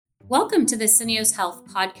Welcome to the Syneos Health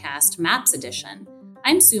podcast, MAPS edition.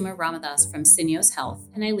 I'm Suma Ramadas from Syneos Health,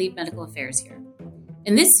 and I lead medical affairs here.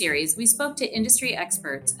 In this series, we spoke to industry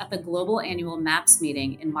experts at the global annual MAPS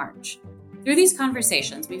meeting in March. Through these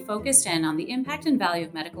conversations, we focused in on the impact and value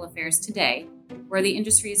of medical affairs today, where the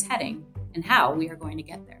industry is heading, and how we are going to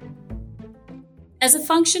get there. As a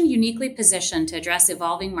function uniquely positioned to address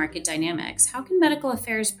evolving market dynamics, how can medical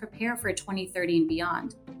affairs prepare for 2030 and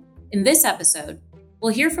beyond? In this episode,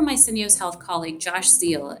 we'll hear from my Syneos Health colleague Josh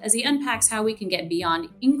Ziehl as he unpacks how we can get beyond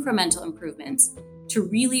incremental improvements to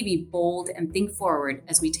really be bold and think forward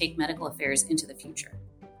as we take medical affairs into the future.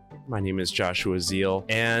 My name is Joshua Ziehl,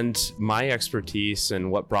 and my expertise and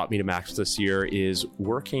what brought me to MAPS this year is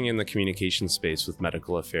working in the communication space with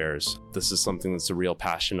medical affairs. This is something that's a real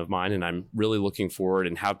passion of mine, and I'm really looking forward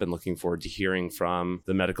and have been looking forward to hearing from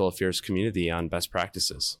the medical affairs community on best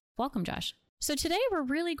practices. Welcome, Josh. So today we're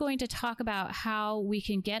really going to talk about how we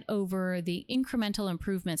can get over the incremental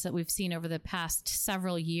improvements that we've seen over the past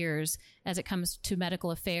several years as it comes to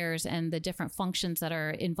medical affairs and the different functions that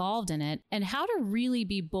are involved in it, and how to really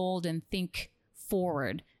be bold and think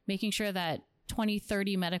forward, making sure that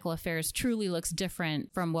 2030 medical affairs truly looks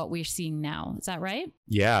different from what we're seeing now. Is that right?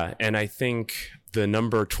 Yeah, and I think the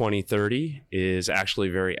number 2030 is actually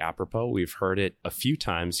very apropos. We've heard it a few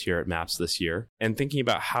times here at MAPS this year, and thinking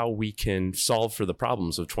about how we can solve for the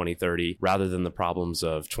problems of 2030 rather than the problems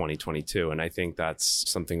of 2022. And I think that's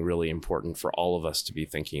something really important for all of us to be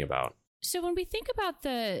thinking about. So when we think about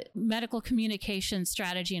the medical communication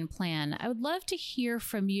strategy and plan, I would love to hear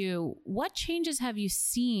from you. What changes have you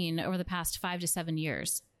seen over the past 5 to 7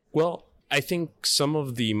 years? Well, I think some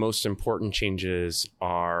of the most important changes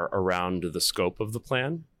are around the scope of the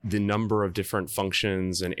plan, the number of different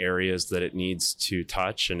functions and areas that it needs to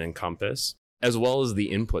touch and encompass, as well as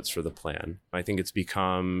the inputs for the plan. I think it's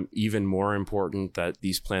become even more important that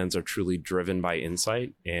these plans are truly driven by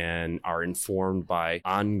insight and are informed by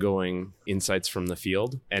ongoing insights from the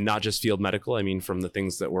field, and not just field medical, I mean from the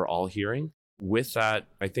things that we're all hearing. With that,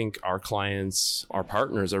 I think our clients, our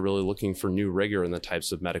partners are really looking for new rigor in the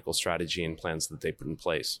types of medical strategy and plans that they put in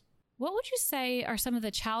place. What would you say are some of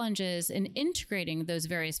the challenges in integrating those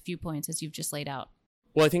various viewpoints as you've just laid out?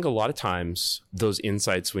 Well, I think a lot of times those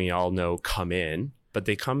insights we all know come in, but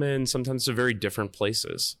they come in sometimes to very different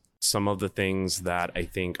places. Some of the things that I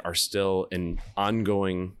think are still an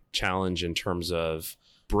ongoing challenge in terms of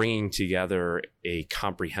bringing together a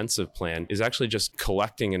comprehensive plan is actually just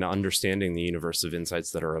collecting and understanding the universe of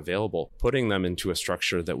insights that are available, putting them into a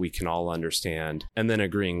structure that we can all understand, and then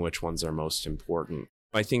agreeing which ones are most important.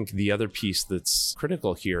 I think the other piece that's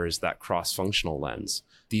critical here is that cross-functional lens.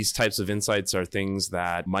 These types of insights are things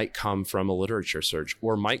that might come from a literature search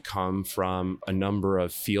or might come from a number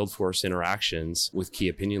of field force interactions with key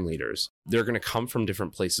opinion leaders. They're going to come from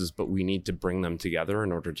different places, but we need to bring them together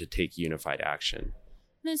in order to take unified action.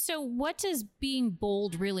 And so what does being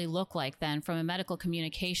bold really look like then from a medical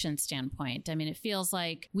communication standpoint? I mean, it feels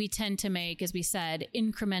like we tend to make, as we said,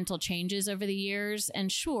 incremental changes over the years.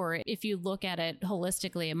 And sure, if you look at it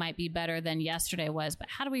holistically, it might be better than yesterday was. But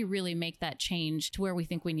how do we really make that change to where we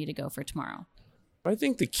think we need to go for tomorrow? I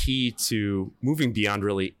think the key to moving beyond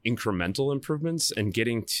really incremental improvements and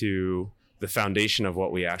getting to the foundation of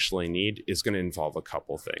what we actually need is going to involve a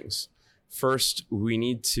couple things. First, we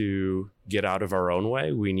need to get out of our own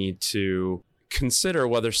way. We need to consider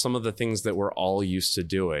whether some of the things that we're all used to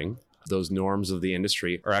doing, those norms of the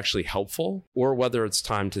industry, are actually helpful, or whether it's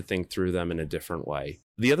time to think through them in a different way.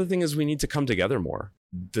 The other thing is we need to come together more.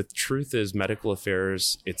 The truth is medical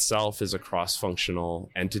affairs itself is a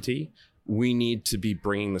cross-functional entity. We need to be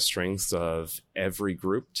bringing the strengths of every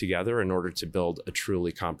group together in order to build a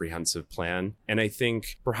truly comprehensive plan. And I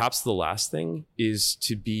think perhaps the last thing is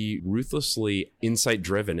to be ruthlessly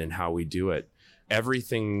insight-driven in how we do it.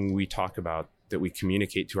 Everything we talk about that we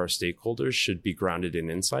communicate to our stakeholders should be grounded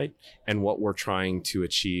in insight and what we're trying to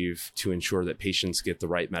achieve to ensure that patients get the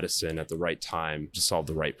right medicine at the right time to solve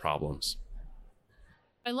the right problems.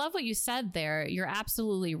 I love what you said there. You're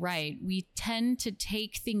absolutely right. We tend to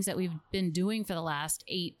take things that we've been doing for the last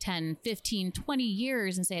 8, 10, 15, 20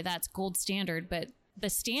 years and say that's gold standard, but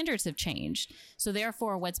the standards have changed. So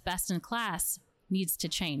therefore, what's best in class needs to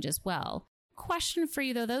change as well. Question for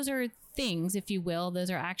you, though, those are things, if you will,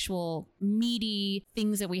 those are actual meaty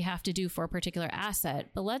things that we have to do for a particular asset.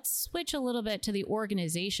 But let's switch a little bit to the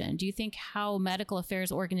organization. Do you think how medical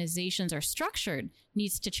affairs organizations are structured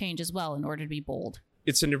needs to change as well in order to be bold?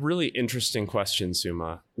 It's a really interesting question,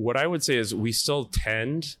 Suma. What I would say is we still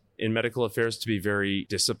tend in medical affairs to be very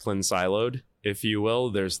discipline siloed. if you will.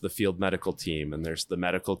 There's the field medical team, and there's the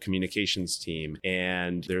medical communications team,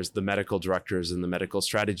 and there's the medical directors and the medical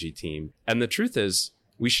strategy team. And the truth is,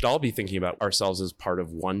 we should all be thinking about ourselves as part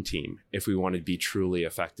of one team if we want to be truly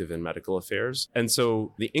effective in medical affairs. And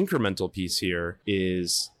so the incremental piece here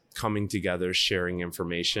is coming together, sharing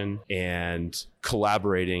information, and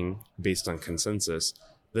collaborating based on consensus.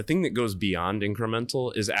 The thing that goes beyond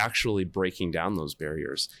incremental is actually breaking down those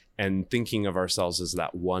barriers and thinking of ourselves as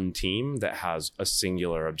that one team that has a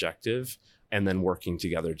singular objective and then working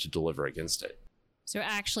together to deliver against it. So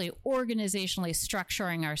actually organizationally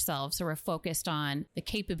structuring ourselves so we're focused on the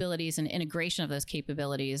capabilities and integration of those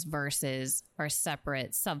capabilities versus our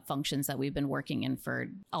separate sub-functions that we've been working in for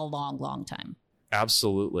a long, long time.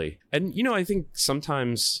 Absolutely. And, I think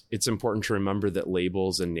sometimes it's important to remember that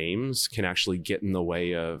labels and names can actually get in the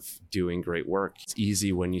way of doing great work. It's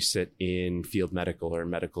easy when you sit in field medical or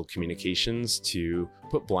medical communications to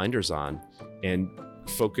put blinders on and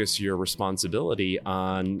focus your responsibility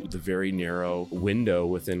on the very narrow window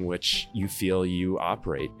within which you feel you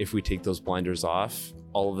operate. If we take those blinders off,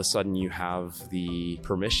 all of a sudden you have the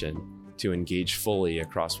permission to engage fully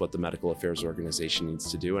across what the medical affairs organization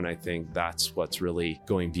needs to do. And I think that's what's really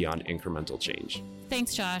going beyond incremental change.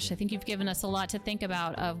 Thanks, Josh. I think you've given us a lot to think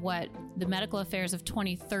about of what the medical affairs of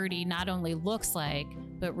 2030 not only looks like,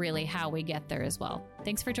 but really how we get there as well.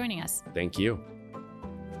 Thanks for joining us. Thank you.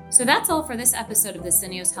 So that's all for this episode of the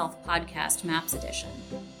Syneos Health Podcast MAPS Edition.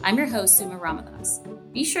 I'm your host, Suma Ramadas.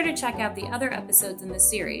 Be sure to check out the other episodes in this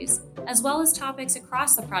series, as well as topics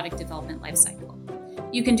across the product development lifecycle.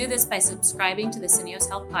 You can do this by subscribing to the Syneos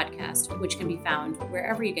Health Podcast, which can be found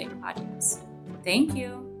wherever you get your podcasts. Thank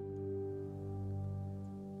you.